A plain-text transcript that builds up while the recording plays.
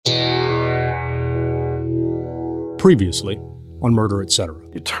Previously on Murder, Etc.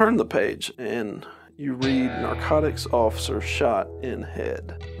 You turn the page and you read narcotics officer shot in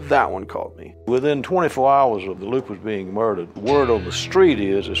head. That one caught me. Within 24 hours of the Lucas being murdered, word on the street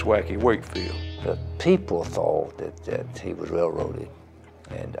is it's Wacky Wakefield. The people thought that he was railroaded,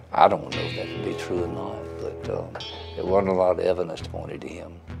 and I don't know if that can be true or not, but there wasn't a lot of evidence pointed to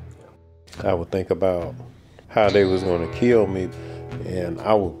him. I would think about how they was going to kill me, and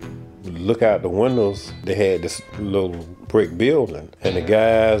I would look out the windows. They had this little brick building, and the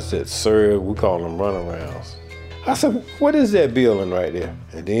guys that served, we call them runarounds. I said, what is that building right there?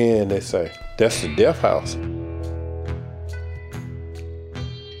 And then they say, that's the death house.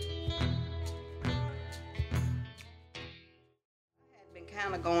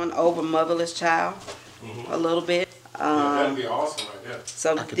 Kind of going over Motherless Child a little bit. That'd be awesome right there.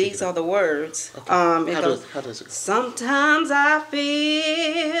 So these are the words. Okay. How does it go? Sometimes I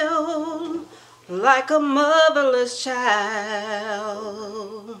feel like a motherless child.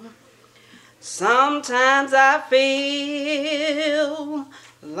 Sometimes I feel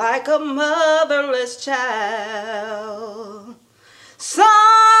like a motherless child.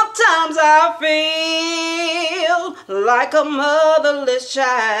 Sometimes I feel like a motherless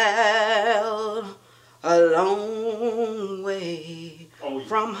child, a long way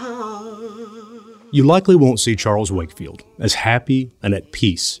from home. You likely won't see Charles Wakefield as happy and at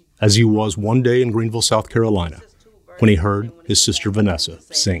peace as he was one day in Greenville, South Carolina, when he heard his sister Vanessa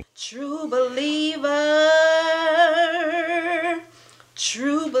sing. True believer,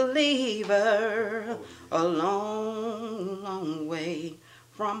 a long, long way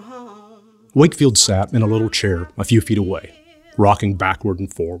from home. Wakefield sat in a little chair a few feet away, rocking backward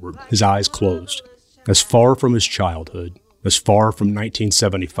and forward, his eyes closed, as far from his childhood, as far from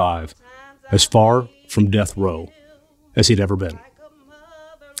 1975, as far from death row as he'd ever been.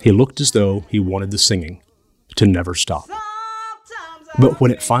 He looked as though he wanted the singing to never stop. But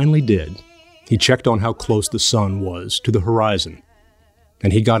when it finally did, he checked on how close the sun was to the horizon,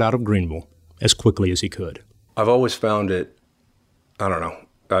 and he got out of Greenville as quickly as he could. I've always found it, I don't know,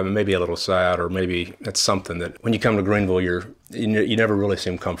 maybe a little sad, or maybe it's something that when you come to Greenville, you never really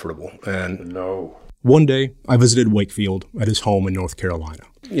seem comfortable. And No. One day, I visited Wakefield at his home in North Carolina.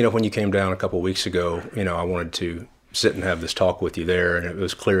 you know, when you came down a couple of weeks ago, you know, I wanted to sit and have this talk with you there, and it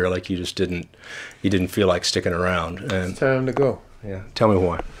was clear like you didn't feel like sticking around. And It's time to go. yeah, tell me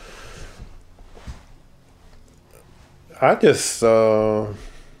why. I just,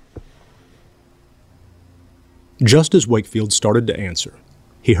 Just as Wakefield started to answer,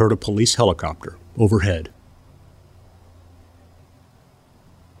 he heard a police helicopter overhead.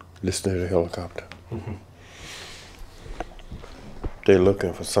 listen to the helicopter. They're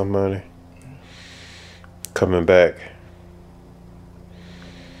looking for somebody coming back.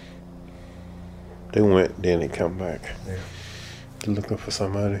 They went, then they come back. Yeah. They're looking for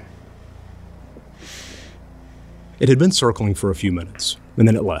somebody. It had been circling for a few minutes, and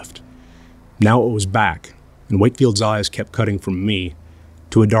then it left. Now it was back, and Wakefield's eyes kept cutting from me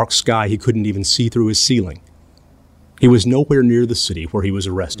to a dark sky he couldn't even see through his ceiling. He was nowhere near the city where he was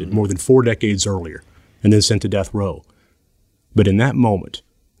arrested more than 4 decades earlier and then sent to death row. But in that moment,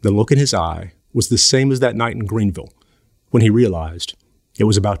 the look in his eye was the same as that night in Greenville when he realized it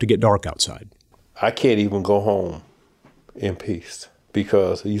was about to get dark outside. I can't even go home in peace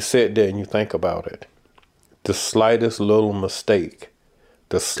because you sit there and you think about it. The slightest little mistake,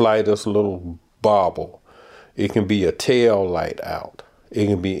 the slightest little bobble, it can be a tail light out. It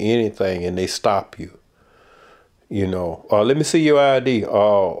can be anything, and they stop you. You know, let me see your ID.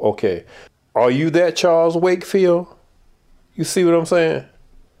 Oh, okay. Are you that Charles Wakefield? You see what I'm saying?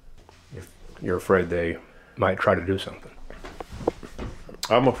 You're afraid they might try to do something.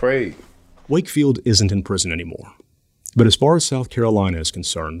 I'm afraid. Wakefield isn't in prison anymore. But as far as South Carolina is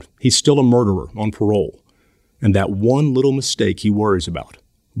concerned, he's still a murderer on parole. And that one little mistake he worries about,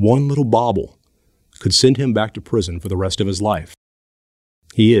 one little bobble, could send him back to prison for the rest of his life.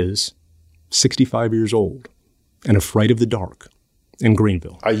 He is 65 years old and afraid of the dark in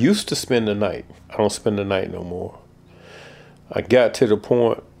Greenville. I used to spend the night. I don't spend the night no more. I got to the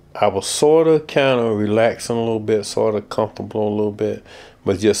point I was sort of kind of relaxing a little bit, sort of comfortable a little bit,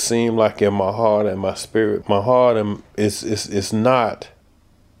 but it just seemed like in my heart and my spirit, my heart is not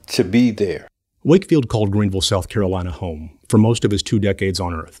to be there. Wakefield called Greenville, South Carolina home for most of his 2 decades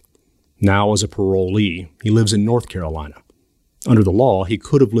on Earth. Now, as a parolee, he lives in North Carolina. Under the law, he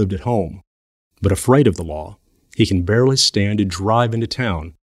could have lived at home, but afraid of the law, he can barely stand to drive into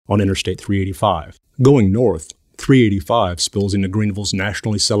town on Interstate 385. Going north, 385 spills into Greenville's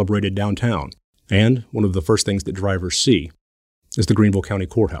nationally celebrated downtown, and one of the first things that drivers see is the Greenville County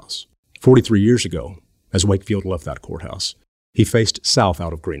Courthouse. 43 years ago, as Wakefield left that courthouse. He faced south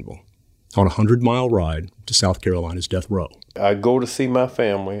out of Greenville, on a 100-mile ride to South Carolina's death row. I go to see my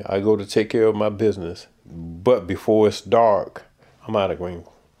family. I go to take care of my business. But before it's dark, I'm out of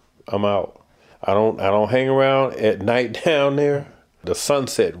Greenville. I'm out. I don't hang around at night down there. The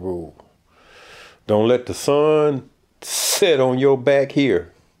sunset rule. Don't let the sun set on your back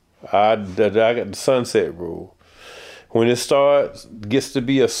here. I got the sunset rule. When it gets to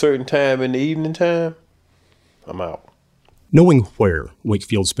be a certain time in the evening time, I'm out. Knowing where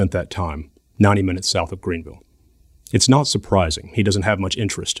Wakefield spent that time, 90 minutes south of Greenville, it's not surprising he doesn't have much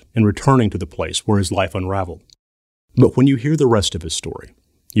interest in returning to the place where his life unraveled. But when you hear the rest of his story,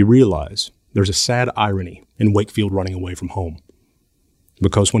 you realize there's a sad irony in Wakefield running away from home.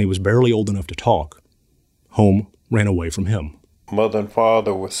 Because when he was barely old enough to talk, home ran away from him. Mother and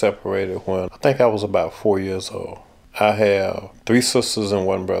father were separated when I think I was about 4 years old. I have 3 sisters and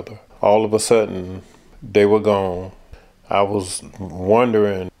 1 brother. All of a sudden, they were gone. I was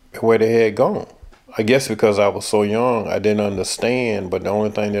wondering where they had gone. I guess because I was so young, I didn't understand, but the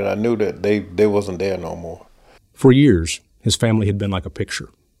only thing that I knew that they wasn't there no more. For years, his family had been like a picture,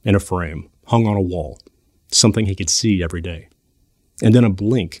 in a frame, hung on a wall, something he could see every day. And in a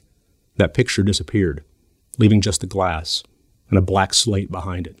blink, that picture disappeared, leaving just the glass and a black slate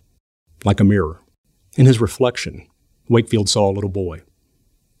behind it, like a mirror. In his reflection, Wakefield saw a little boy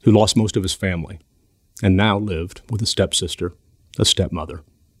who lost most of his family and now lived with a stepsister, a stepmother,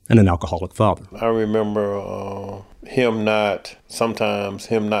 and an alcoholic father. I remember him not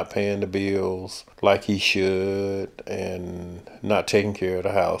paying the bills like he should and not taking care of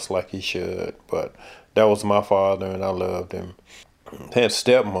the house like he should. But that was my father and I loved him. Had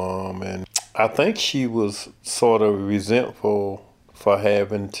stepmom, and I think she was sort of resentful for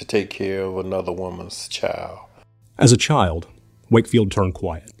having to take care of another woman's child. As a child, Wakefield turned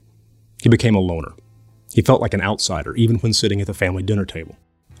quiet. He became a loner. He felt like an outsider even when sitting at the family dinner table,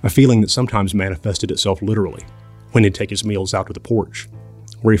 a feeling that sometimes manifested itself literally when he'd take his meals out to the porch,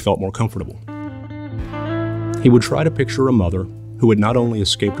 where he felt more comfortable. He would try to picture a mother who had not only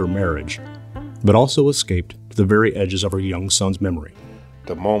escaped her marriage, but also escaped to the very edges of her young son's memory.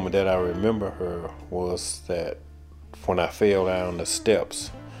 The moment that I remember her was that when I fell down the steps,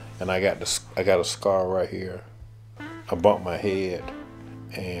 and I got a scar right here. I bumped my head,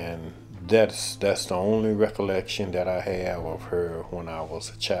 and that's the only recollection that I have of her when I was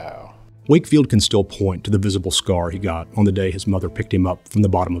a child. Wakefield can still point to the visible scar he got on the day his mother picked him up from the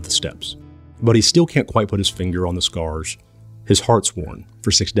bottom of the steps. But he still can't quite put his finger on the scars his heart's worn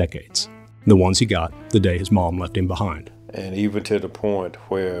for 6 decades, the ones he got the day his mom left him behind. And even to the point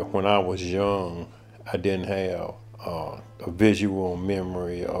where when I was young, I didn't have a visual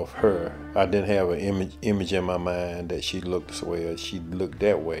memory of her. I didn't have an image in my mind that she looked this way or she looked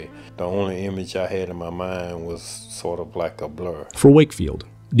that way. The only image I had in my mind was sort of like a blur. For Wakefield,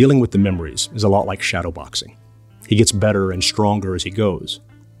 dealing with the memories is a lot like shadowboxing. He gets better and stronger as he goes,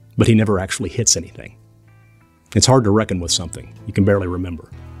 but he never actually hits anything. It's hard to reckon with something you can barely remember.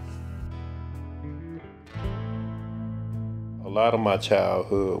 A lot of my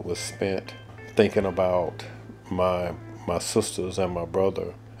childhood was spent thinking about my sisters and my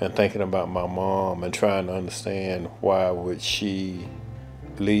brother, and thinking about my mom and trying to understand why would she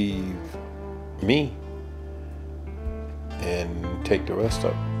leave me and take the rest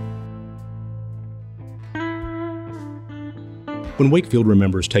of it. When Wakefield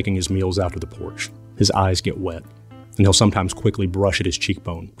remembers taking his meals out to the porch, his eyes get wet, and he'll sometimes quickly brush at his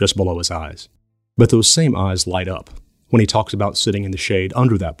cheekbone just below his eyes. But those same eyes light up when he talks about sitting in the shade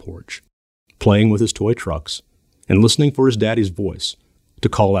under that porch, playing with his toy trucks, and listening for his daddy's voice to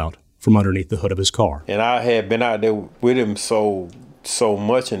call out from underneath the hood of his car. And I had been out there with him so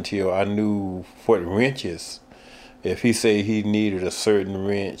much until I knew what wrenches. If he said he needed a certain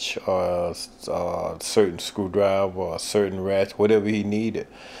wrench or a certain screwdriver or a certain ratchet, whatever he needed,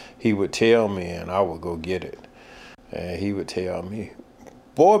 he would tell me and I would go get it. And he would tell me,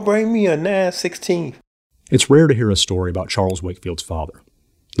 "Boy, bring me a 9/16." It's rare to hear a story about Charles Wakefield's father,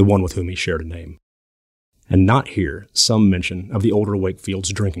 the one with whom he shared a name, and not hear some mention of the older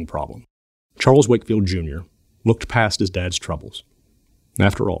Wakefield's drinking problem. Charles Wakefield Jr. looked past his dad's troubles.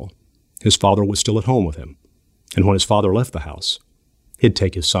 After all, his father was still at home with him, and when his father left the house, he'd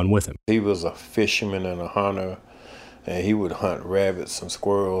take his son with him. He was a fisherman and a hunter, and he would hunt rabbits and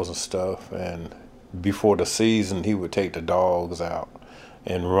squirrels and stuff, and before the season, he would take the dogs out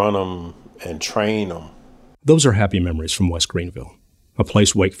and run them and train them. Those are happy memories from West Greenville, a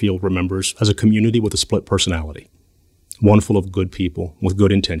place Wakefield remembers as a community with a split personality, one full of good people with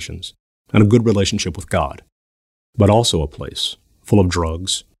good intentions and a good relationship with God, but also a place full of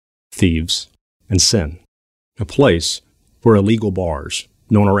drugs, thieves, and sin, a place where illegal bars,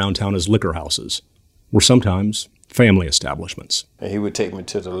 known around town as liquor houses, were sometimes family establishments. And he would take me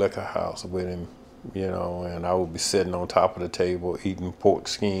to the liquor house with him, and I would be sitting on top of the table eating pork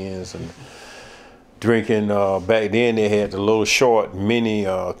skins and drinking. Back then they had the little short mini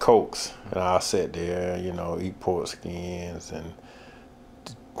Cokes, and I sat there, eat pork skins and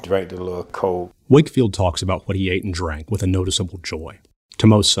drank the little Coke. Wakefield talks about what he ate and drank with a noticeable joy. To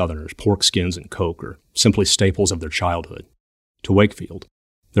most Southerners, pork skins and Coke are simply staples of their childhood. To Wakefield,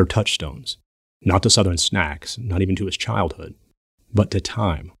 they're touchstones, not to Southern snacks, not even to his childhood, but to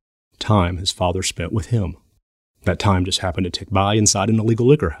time his father spent with him. That time just happened to tick by inside an illegal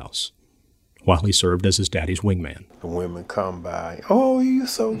liquor house, while he served as his daddy's wingman. The women come by, "Oh, you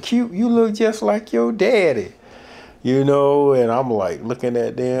so cute, you look just like your daddy." And I'm like looking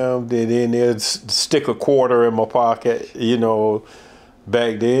at them, then they'd stick a quarter in my pocket,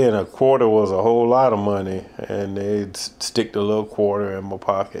 Back then, a quarter was a whole lot of money, and they'd stick the little quarter in my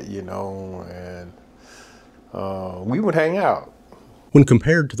pocket, and we would hang out. When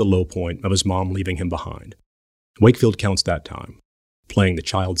compared to the low point of his mom leaving him behind, Wakefield counts that time, playing the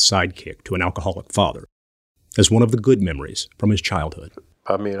child's sidekick to an alcoholic father, as one of the good memories from his childhood.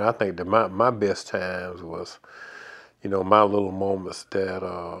 I mean, I think that my best times was, my little moments that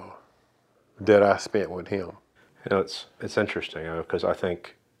I spent with him. It's interesting because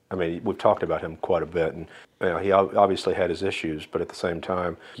we've talked about him quite a bit, and he obviously had his issues, but at the same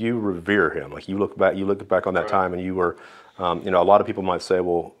time, you revere him. Like you look back on that time, and you were, a lot of people might say,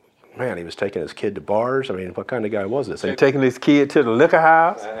 well, man, he was taking his kid to bars. I mean, what kind of guy was this? And taking his kid to the liquor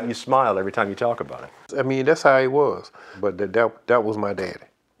house. You smile every time you talk about it. I mean, that's how he was. But that was my daddy,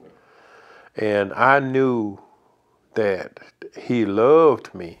 and I knew that he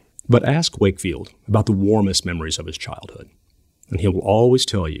loved me. But ask Wakefield about the warmest memories of his childhood, and he will always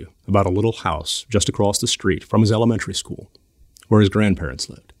tell you about a little house just across the street from his elementary school, where his grandparents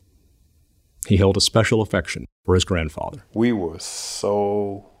lived. He held a special affection for his grandfather. We were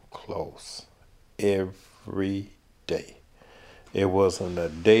so close every day. It wasn't a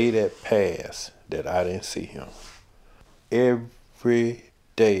day that passed that I didn't see him. Every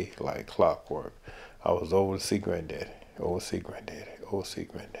day, like clockwork, I was over to see Granddaddy, over to see Granddaddy, over to see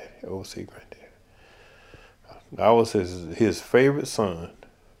Granddaddy, over to see Granddaddy. I was his favorite son,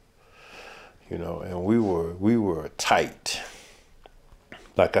 and we were tight.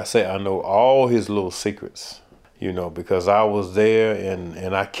 Like I said, I know all his little secrets, because I was there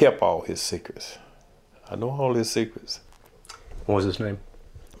and I kept all his secrets. I know all his secrets. What was his name?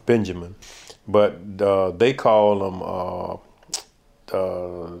 Benjamin. But they call him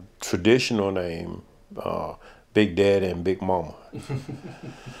traditional name, Big Daddy and Big Mama.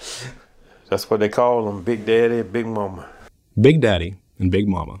 That's what they call them, Big Daddy and Big Mama. Big Daddy and Big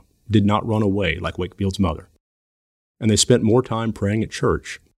Mama did not run away like Wakefield's mother, and they spent more time praying at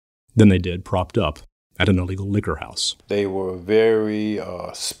church than they did propped up at an illegal liquor house. They were very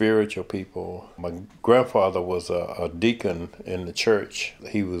spiritual people. My grandfather was a deacon in the church.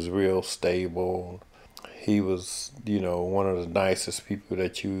 He was real stable. He was, one of the nicest people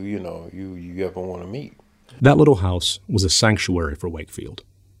that you ever want to meet. That little house was a sanctuary for Wakefield,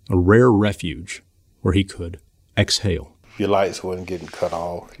 a rare refuge where he could exhale. Your lights wasn't getting cut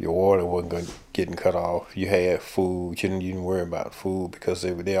off. Your water wasn't getting cut off. You had food. You didn't worry about food because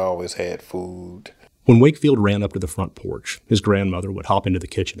they always had food. When Wakefield ran up to the front porch, his grandmother would hop into the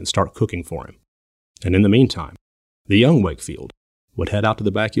kitchen and start cooking for him. And in the meantime, the young Wakefield would head out to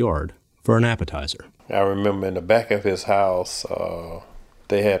the backyard for an appetizer. I remember in the back of his house,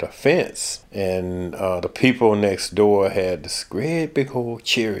 they had a fence, and the people next door had this great big old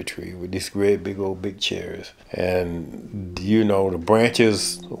cherry tree with these great big old big cherries. And, the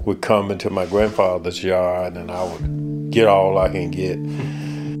branches would come into my grandfather's yard, and I would get all I can get.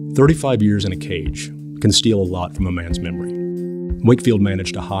 35 years in a cage can steal a lot from a man's memory. Wakefield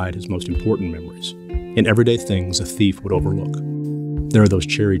managed to hide his most important memories in everyday things a thief would overlook. There are those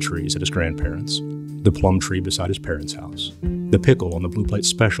cherry trees at his grandparents', the plum tree beside his parents' house, the pickle on the Blue Plate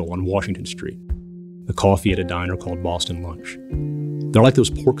Special on Washington Street, the coffee at a diner called Boston Lunch. They're like those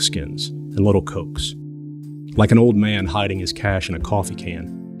pork skins and little Cokes. Like an old man hiding his cash in a coffee can,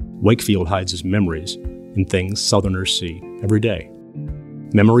 Wakefield hides his memories in things Southerners see every day.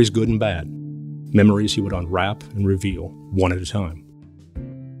 Memories good and bad. Memories he would unwrap and reveal one at a time.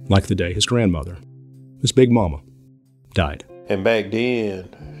 Like the day his grandmother, his Big Mama, died. And back then,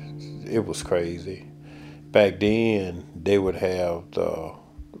 it was crazy. Back then, they would have the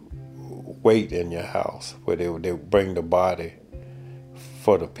wait in your house where they would bring the body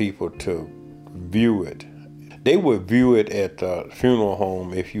for the people to view it. They would view it at the funeral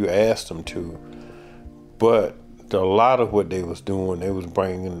home if you asked them to, But a lot of what they was doing, they was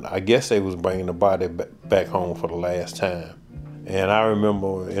bringing the body back home for the last time. And I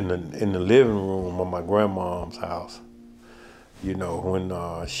remember in the living room of my grandmom's house, you know,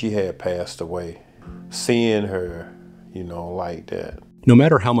 when she had passed away, seeing her, you know, like that. No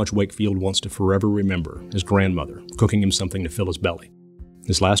matter how much Wakefield wants to forever remember his grandmother cooking him something to fill his belly,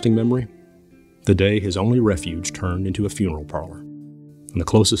 his lasting memory? The day his only refuge turned into a funeral parlor, and the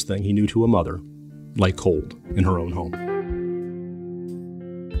closest thing he knew to a mother lay cold in her own home.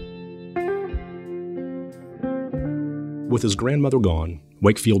 With his grandmother gone,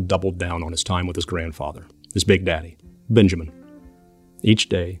 Wakefield doubled down on his time with his grandfather, his big daddy, Benjamin. Each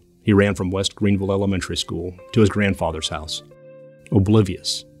day, he ran from West Greenville Elementary School to his grandfather's house,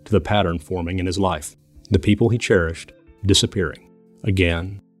 oblivious to the pattern forming in his life, the people he cherished disappearing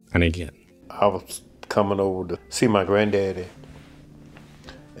again and again. I was coming over to see my granddaddy,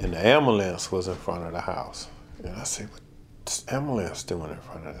 and the ambulance was in front of the house. And I said, what's this ambulance doing in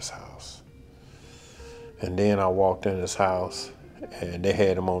front of this house? And then I walked in his house, and they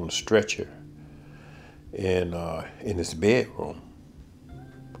had him on the stretcher in his bedroom.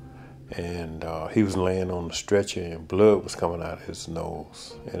 And he was laying on the stretcher, and blood was coming out of his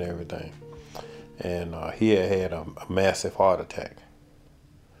nose and everything. And he had a massive heart attack.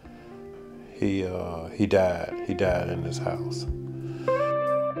 He died. He died in his house.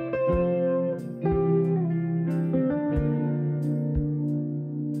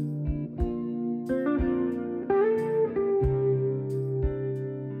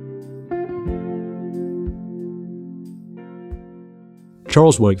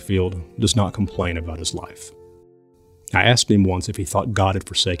 Charles Wakefield does not complain about his life. I asked him once if he thought God had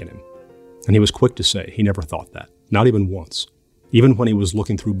forsaken him, and he was quick to say he never thought that, not even once. Even when he was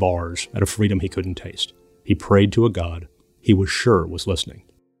looking through bars at a freedom he couldn't taste, he prayed to a God he was sure was listening.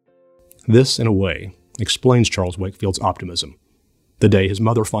 This, in a way, explains Charles Wakefield's optimism, the day his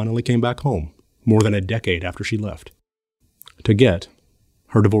mother finally came back home, more than a decade after she left, to get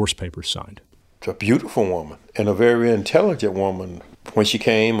her divorce papers signed. It's a beautiful woman and a very intelligent woman. When she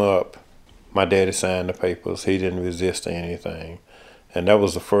came up, my daddy signed the papers. He didn't resist anything. And that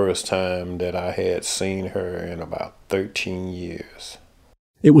was the first time that I had seen her in about 13 years.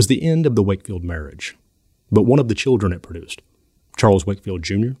 It was the end of the Wakefield marriage, but one of the children it produced, Charles Wakefield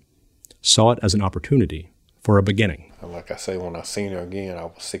Jr., saw it as an opportunity for a beginning. And like I say, when I seen her again, I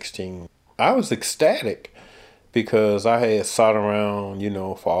was 16. I was ecstatic because I had sat around, you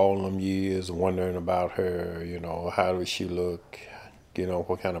know, for all them years wondering about her, you know, how did she look, you know,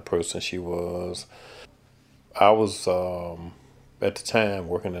 what kind of person she was. I was, at the time,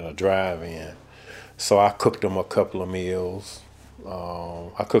 working in a drive-in, so I cooked them a couple of meals.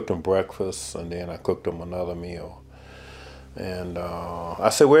 I cooked them breakfast, and then I cooked them another meal. And I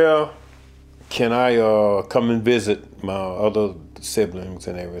said, well, can I come and visit my other siblings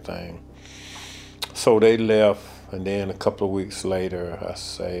and everything? So they left, and then a couple of weeks later,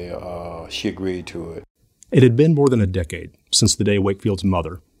 she agreed to it. It had been more than a decade since the day Wakefield's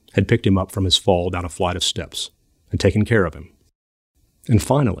mother had picked him up from his fall down a flight of steps and taken care of him. And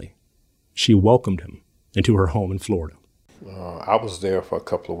finally, she welcomed him into her home in Florida. I was there for a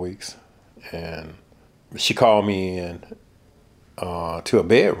couple of weeks, and she called me in to a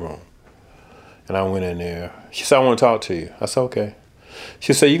bedroom, and I went in there. She said, I want to talk to you. I said, okay.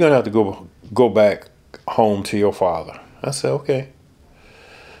 She said, you're going to have to go back home to your father. I said, okay.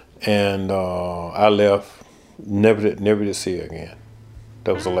 And I left, never did see her again.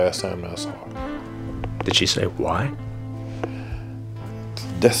 That was the last time I saw her. Did she say why?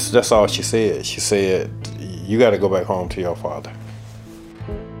 That's all she said. She said, you got to go back home to your father.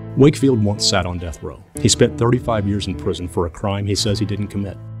 Wakefield once sat on death row. He spent 35 years in prison for a crime he says he didn't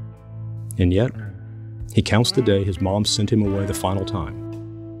commit. And yet, he counts the day his mom sent him away the final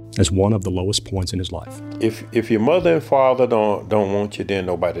time as one of the lowest points in his life. If your mother and father don't want you, then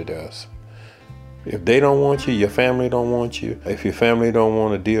nobody does. If they don't want you, your family don't want you. If your family don't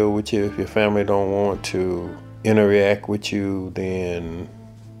want to deal with you, if your family don't want to interact with you, then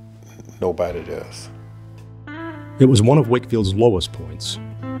nobody does. It was one of Wakefield's lowest points,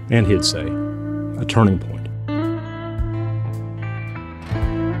 and he'd say, a turning point.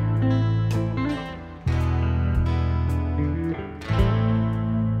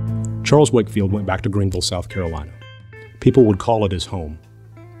 Charles Wakefield went back to Greenville, South Carolina. People would call it his home,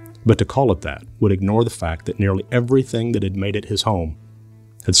 but to call it that would ignore the fact that nearly everything that had made it his home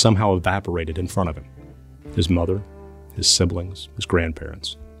had somehow evaporated in front of him. His mother, his siblings, his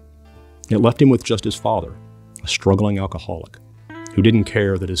grandparents. It left him with just his father, a struggling alcoholic, who didn't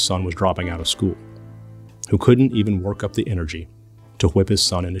care that his son was dropping out of school, who couldn't even work up the energy to whip his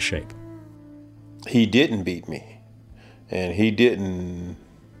son into shape. he didn't beat me, and he didn't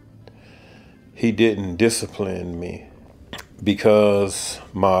discipline me because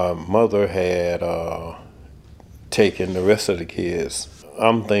my mother had taken the rest of the kids.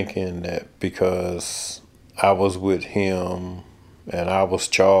 I'm thinking that because I was with him and I was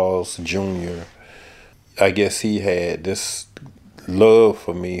Charles Jr., I guess he had this love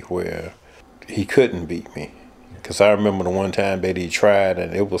for me where he couldn't beat me. Because I remember the one time that he tried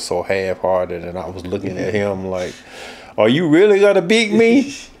and it was so half-hearted, and I was looking at him like, are you really gonna beat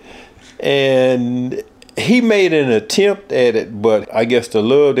me? And he made an attempt at it, but I guess the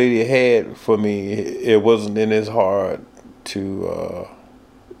love that he had for me, it wasn't in his heart to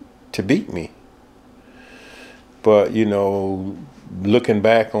beat me. But, you know, looking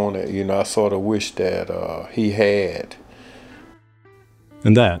back on it, you know, I sort of wish that he had.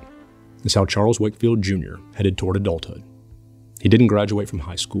 And that is how Charles Wakefield Jr. headed toward adulthood. He didn't graduate from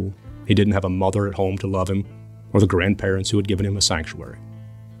high school. He didn't have a mother at home to love him, or the grandparents who had given him a sanctuary.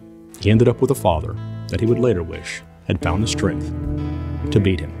 He ended up with a father that he would later wish had found the strength to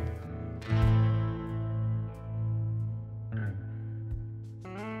beat him.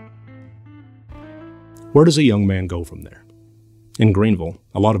 Where does a young man go from there? In Greenville,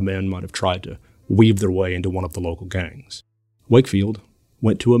 a lot of men might have tried to weave their way into one of the local gangs. Wakefield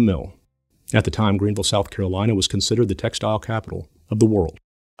went to a mill. At the time, Greenville, South Carolina was considered the textile capital of the world.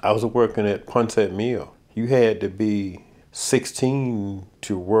 I was working at Ponset Mill. You had to be 16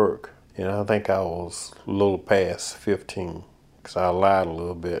 to work, and I think I was a little past 15, because I lied a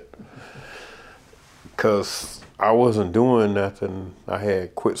little bit. Because I wasn't doing nothing. I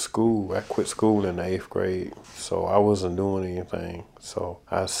had quit school. I quit school in the 8th grade, so I wasn't doing anything. So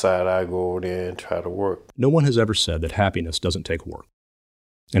I decided I'd go over there and try to work. No one has ever said that happiness doesn't take work.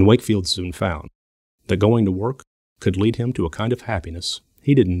 And Wakefield soon found that going to work could lead him to a kind of happiness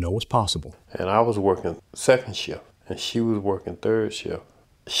he didn't know was possible. And I was working second shift, and she was working third shift.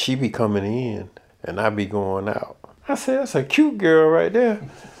 She be coming in, and I be going out. I said, that's a cute girl right there.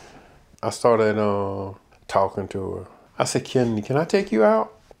 I started talking to her. I said, can I take you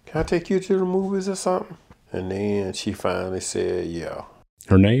out? Can I take you to the movies or something? And then she finally said, yeah.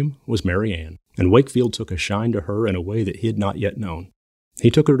 Her name was Mary Ann, and Wakefield took a shine to her in a way that he had not yet known. He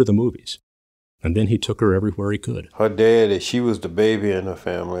took her to the movies, and then he took her everywhere he could. Her daddy, she was the baby in the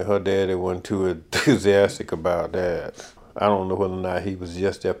family. Her daddy wasn't too enthusiastic about that. I don't know whether or not he was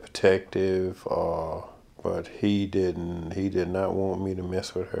just that protective, but he did not want me to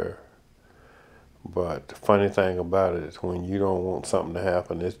mess with her. But the funny thing about it is when you don't want something to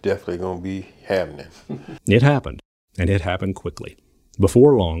happen, it's definitely going to be happening. It happened, and it happened quickly.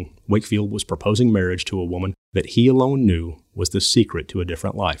 Before long, Wakefield was proposing marriage to a woman that he alone knew was the secret to a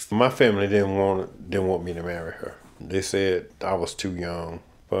different life. My family didn't want me to marry her. They said I was too young,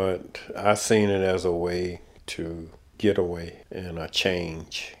 but I seen it as a way to get away and a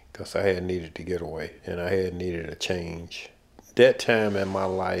change, because I had needed to get away and I had needed a change. That time in my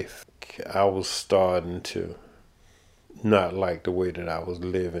life, I was starting to not like the way that I was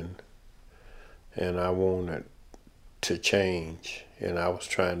living, and I wanted to change, and I was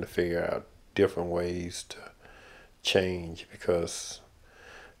trying to figure out different ways to change, because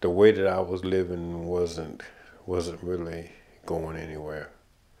the way that I was living wasn't really going anywhere.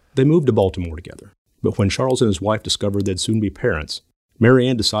 They moved to Baltimore together, but when Charles and his wife discovered they'd soon be parents, Mary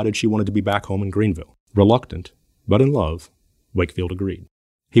Ann decided she wanted to be back home in Greenville. Reluctant, but in love, Wakefield agreed.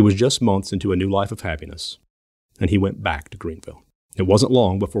 He was just months into a new life of happiness, and he went back to Greenville. It wasn't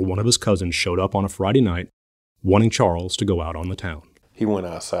long before one of his cousins showed up on a Friday night, wanting Charles to go out on the town. He went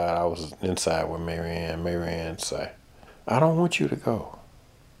outside. I was inside with Mary Ann. Mary Ann said, I don't want you to go.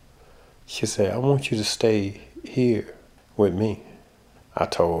 She said, I want you to stay here with me. I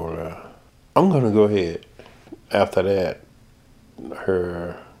told her, I'm going to go ahead. After that,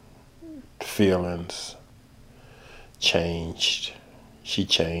 her feelings changed. She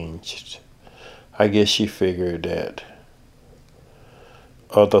changed. I guess she figured that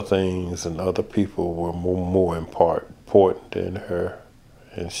other things and other people were more important than her.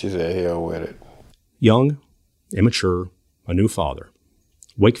 And she said, hell with it. Young, immature, a new father,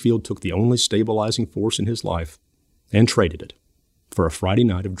 Wakefield took the only stabilizing force in his life and traded it for a Friday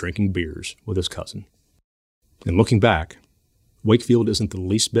night of drinking beers with his cousin. And looking back, Wakefield isn't the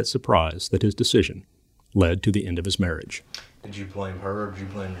least bit surprised that his decision led to the end of his marriage. Did you blame her or did you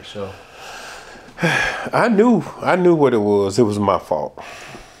blame yourself? I knew what it was. It was my fault.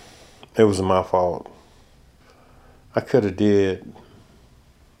 It was my fault. I could have did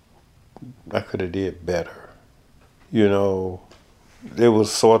better. You know, it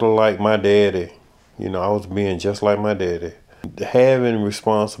was sort of like my daddy. You know, I was being just like my daddy. Having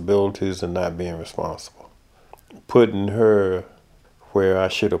responsibilities and not being responsible. Putting her where I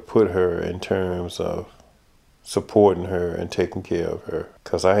should have put her in terms of supporting her and taking care of her,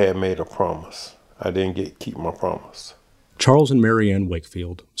 because I had made a promise. I didn't keep my promise. Charles and Mary Ann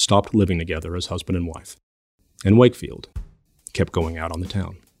Wakefield stopped living together as husband and wife, and Wakefield kept going out on the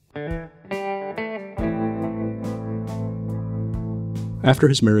town. After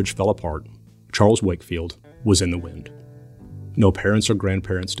his marriage fell apart, Charles Wakefield was in the wind. No parents or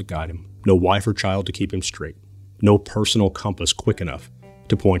grandparents to guide him, no wife or child to keep him straight, no personal compass quick enough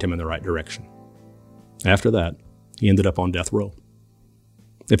to point him in the right direction. After that, he ended up on death row.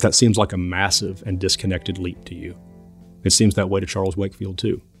 If that seems like a massive and disconnected leap to you, it seems that way to Charles Wakefield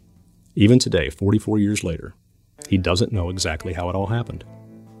too. Even today, 44 years later, he doesn't know exactly how it all happened.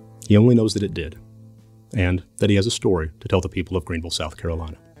 He only knows that it did, and that he has a story to tell the people of Greenville, South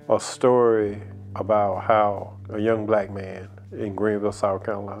Carolina. A story about how a young black man in Greenville, South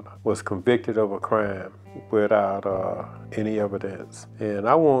Carolina was convicted of a crime without any evidence. And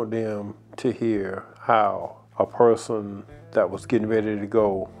I want them to hear how a person that was getting ready to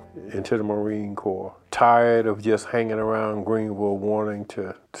go into the Marine Corps, tired of just hanging around Greenville, wanting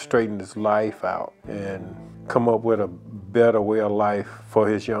to straighten his life out and come up with a better way of life for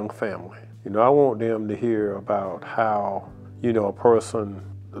his young family. I want them to hear about how, a person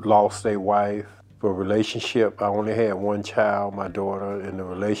lost their wife, a relationship. I only had one child, my daughter, and the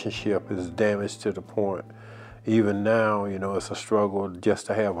relationship is damaged to the point, even now, it's a struggle just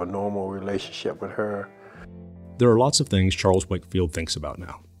to have a normal relationship with her. There are lots of things Charles Wakefield thinks about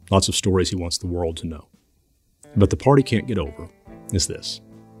now, lots of stories he wants the world to know. But the part he can't get over is this.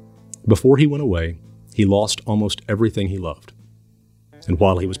 Before he went away, he lost almost everything he loved. And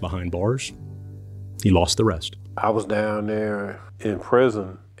while he was behind bars, he lost the rest. I was down there in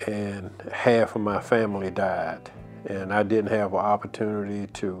prison and half of my family died. And I didn't have an opportunity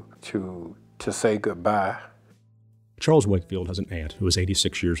to say goodbye. Charles Wakefield has an aunt who is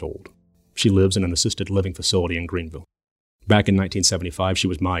 86 years old. She lives in an assisted living facility in Greenville. Back in 1975, she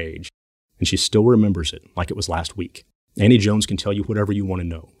was my age, and she still remembers it like it was last week. Annie Jones can tell you whatever you want to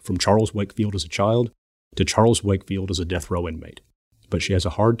know, from Charles Wakefield as a child to Charles Wakefield as a death row inmate. But she has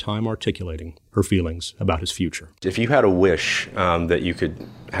a hard time articulating her feelings about his future. If you had a wish that you could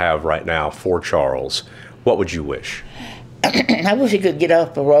have right now for Charles, what would you wish? I wish he could get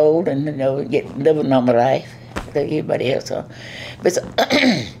off the road and live a normal life like everybody else. But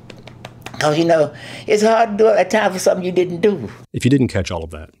because it's hard to do it at time for something you didn't do. If you didn't catch all of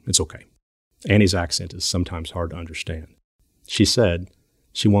that, it's okay. Annie's accent is sometimes hard to understand. She said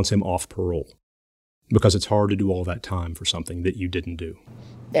she wants him off parole because it's hard to do all that time for something that you didn't do.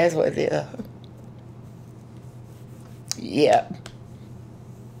 That's what it is. Yeah.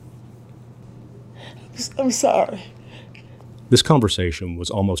 I'm sorry. This conversation was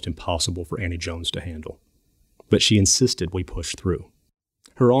almost impossible for Annie Jones to handle, but she insisted we push through.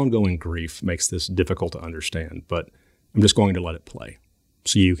 Her ongoing grief makes this difficult to understand, but I'm just going to let it play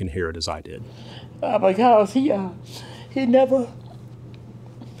so you can hear it as I did. Because he never...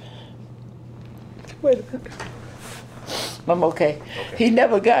 Wait a minute. I'm okay. He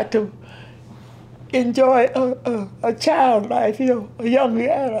never got to enjoy a child life, a young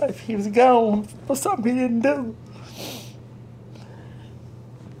guy life. He was gone for something he didn't do.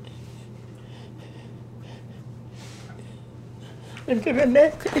 And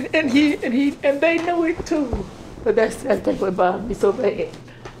they knew it too. But that's what bothered me so bad.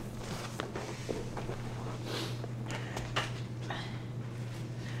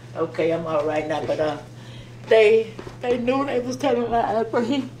 Okay, I'm all right now, but they knew they was telling lies, but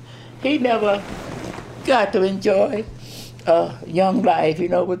he never got to enjoy young life,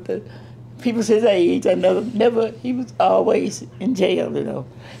 with the people his age. Never. He was always in jail,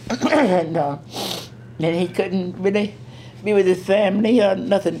 and he couldn't really be with his family or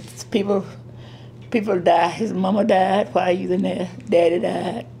nothing. People died. His mama died while he was in there. Daddy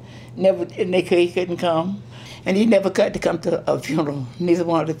died. He couldn't come. And he never got to come to a funeral, neither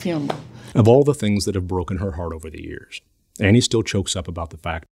one of the funerals. Of all the things that have broken her heart over the years, Annie still chokes up about the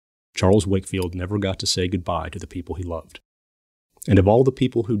fact Charles Wakefield never got to say goodbye to the people he loved. And of all the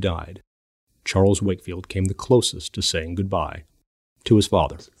people who died, Charles Wakefield came the closest to saying goodbye to his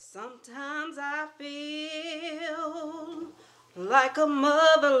father. Sometimes I feel like a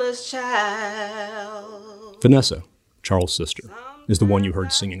motherless child. Vanessa, Charles' sister, is the one you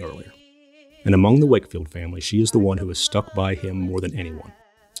heard singing earlier. And among the Wakefield family, she is the one who has stuck by him more than anyone.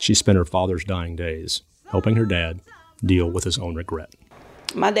 She spent her father's dying days helping her dad deal with his own regret.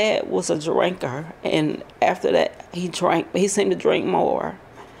 My dad was a drinker, and after that, he seemed to drink more.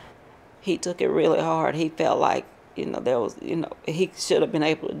 He took it really hard. He felt like there was, he should have been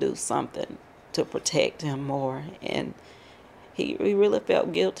able to do something to protect him more. And he really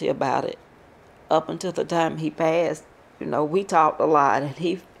felt guilty about it up until the time he passed. We talked a lot, and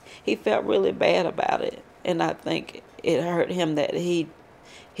he felt really bad about it. And I think it hurt him that he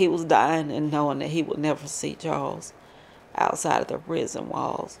was dying and knowing that he would never see Charles outside of the prison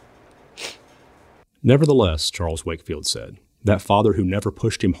walls. Nevertheless, Charles Wakefield said, that father who never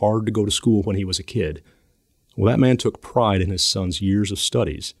pushed him hard to go to school when he was a kid, well, that man took pride in his son's years of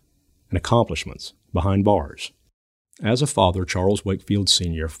studies and accomplishments behind bars. As a father, Charles Wakefield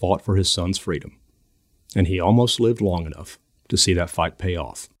Sr. fought for his son's freedom, and he almost lived long enough to see that fight pay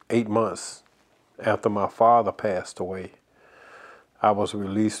off. 8 months after my father passed away, I was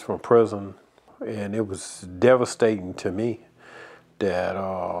released from prison, and it was devastating to me that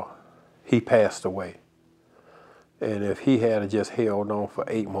he passed away. And if he had just held on for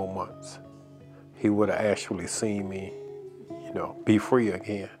 8 more months, he would have actually seen me, be free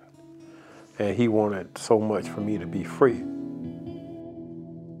again. And he wanted so much for me to be free.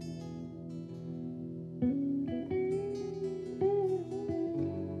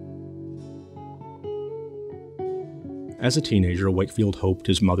 As a teenager, Wakefield hoped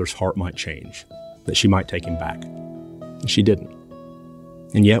his mother's heart might change, that she might take him back. And she didn't.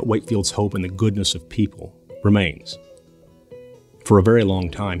 And yet, Wakefield's hope in the goodness of people remains. For a very long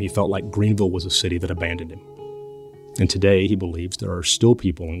time, he felt like Greenville was a city that abandoned him. And today, he believes there are still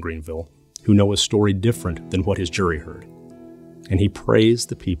people in Greenville who know a story different than what his jury heard. And he prays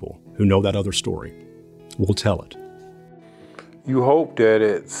the people who know that other story will tell it. You hope that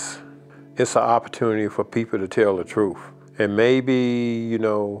it's an opportunity for people to tell the truth. And maybe,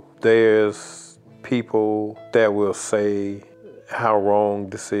 there's people that will say how wrong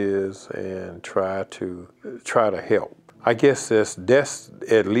this is and try to help. I guess that's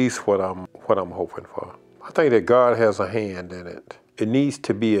at least what I'm hoping for. I think that God has a hand in it. It needs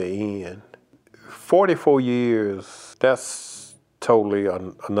to be an end. 44 years, that's totally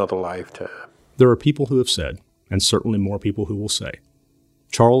another lifetime. There are people who have said, and certainly more people who will say,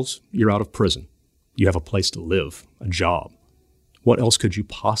 Charles, you're out of prison. You have a place to live, a job. What else could you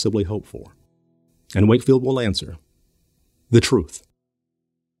possibly hope for? And Wakefield will answer, the truth.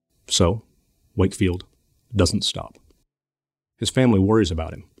 So, Wakefield doesn't stop. His family worries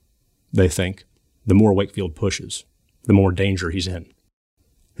about him. They think the more Wakefield pushes, the more danger he's in.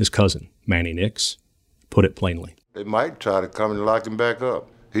 His cousin, Manny Nix, put it plainly. They might try to come and lock him back up.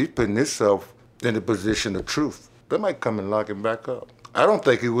 He's putting himself in the position of truth. They might come and lock him back up. I don't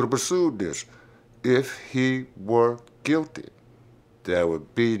think he would have pursued this if he were guilty. There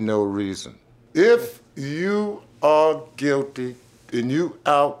would be no reason. If you are guilty and you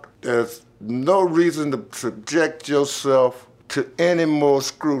out, there's no reason to subject yourself to any more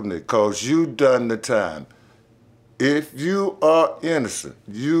scrutiny because you done the time. If you are innocent,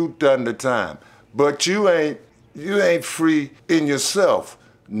 you done the time. But you ain't free in yourself,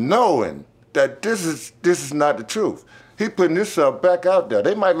 knowing that this is not the truth. He putting himself back out there.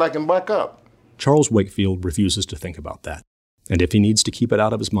 They might like him back up. Charles Wakefield refuses to think about that. And if he needs to keep it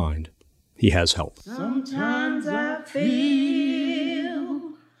out of his mind, he has help. Sometimes I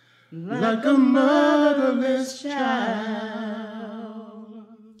feel like a motherless child.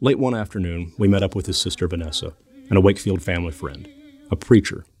 Late one afternoon, we met up with his sister Vanessa and a Wakefield family friend, a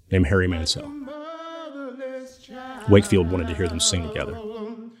preacher named Harry Mansell. Wakefield wanted to hear them sing together.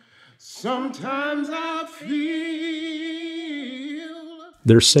 Sometimes I feel.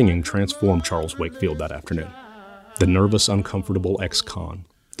 Their singing transformed Charles Wakefield that afternoon. The nervous, uncomfortable ex-con,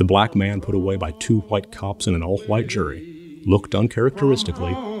 the black man put away by 2 white cops and an all-white jury, looked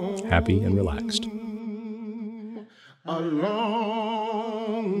uncharacteristically happy and relaxed. A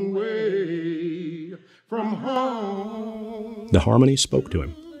long way from home. The harmony spoke to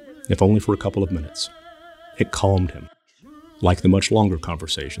him, if only for a couple of minutes. It calmed him, like the much longer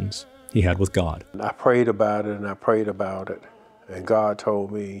conversations he had with God. I prayed about it and I prayed about it, and God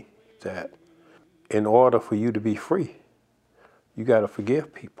told me that in order for you to be free, you got to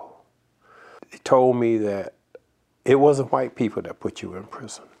forgive people. He told me that it wasn't white people that put you in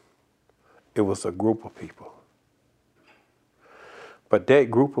prison. It was a group of people. But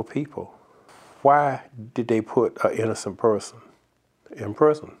that group of people, why did they put an innocent person in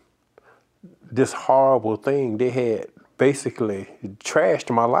prison? This horrible thing, they had basically trashed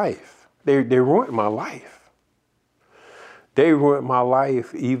my life. They ruined my life. They ruined my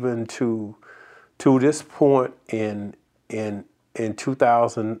life even to this point in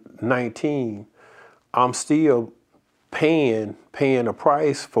 2019. I'm still paying a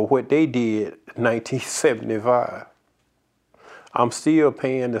price for what they did in 1975. I'm still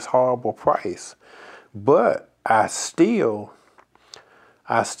paying this horrible price. But I still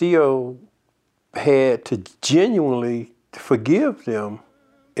had to genuinely forgive them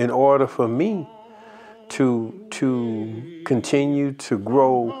in order for me to continue to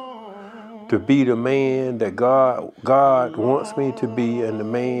grow, to be the man that God wants me to be and the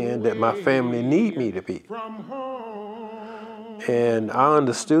man that my family need me to be. And I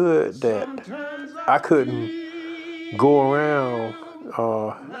understood that I couldn't go around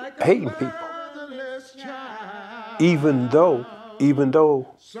hating people, even though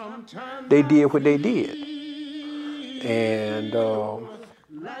they did what they did. And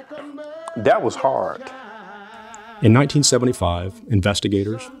that was hard. In 1975,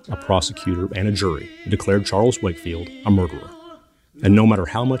 investigators, a prosecutor, and a jury declared Charles Wakefield a murderer. And no matter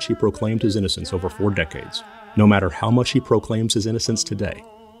how much he proclaimed his innocence over 4 decades, no matter how much he proclaims his innocence today,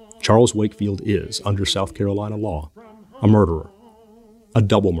 Charles Wakefield is, under South Carolina law, a murderer, a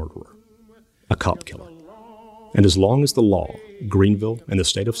double murderer, a cop killer. And as long as the law, Greenville, and the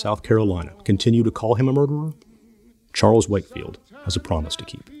state of South Carolina continue to call him a murderer, Charles Wakefield has a promise to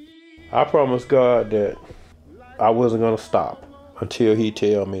keep. I promised God that I wasn't going to stop until he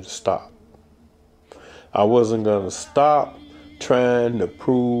tell me to stop. I wasn't going to stop trying to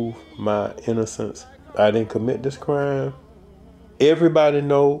prove my innocence. I didn't commit this crime. Everybody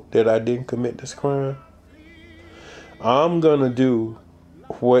know that I didn't commit this crime. I'm going to do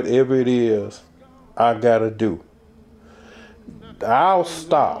whatever it is I got to do. I'll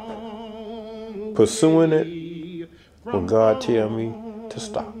stop pursuing it when God tell me to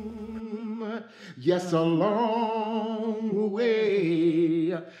stop. Yes, a long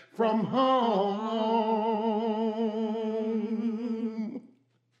way from home.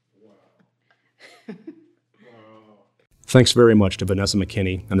 Thanks very much to Vanessa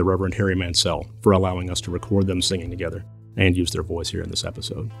McKinney and the Reverend Harry Mansell for allowing us to record them singing together and use their voice here in this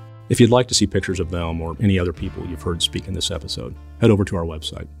episode. If you'd like to see pictures of them or any other people you've heard speak in this episode, head over to our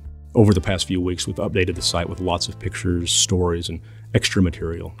website. Over the past few weeks, we've updated the site with lots of pictures, stories, and extra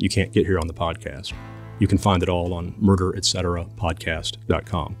material you can't get here on the podcast. You can find it all on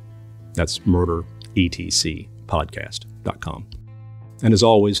murderetcpodcast.com. That's murderetcpodcast.com. And as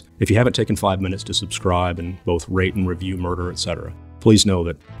always, if you haven't taken 5 minutes to subscribe and both rate and review Murder, Etc., please know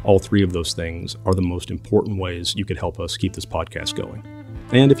that all 3 of those things are the most important ways you could help us keep this podcast going.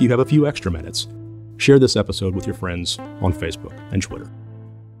 And if you have a few extra minutes, share this episode with your friends on Facebook and Twitter.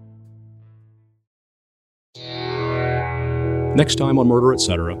 Next time on Murder,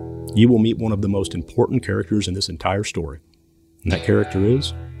 Etc., you will meet one of the most important characters in this entire story. And that character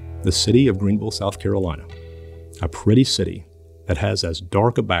is the city of Greenville, South Carolina. A pretty city that has as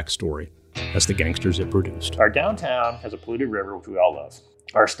dark a backstory as the gangsters it produced. Our downtown has a polluted river, which we all love.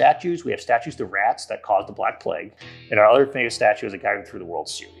 Our statues, we have statues to rats that caused the Black Plague. And our other famous statue is a guy who threw the World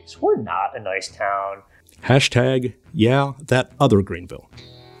Series. We're not a nice town. Hashtag, yeah, that other Greenville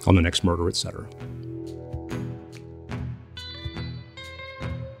on the next Murder, Etc.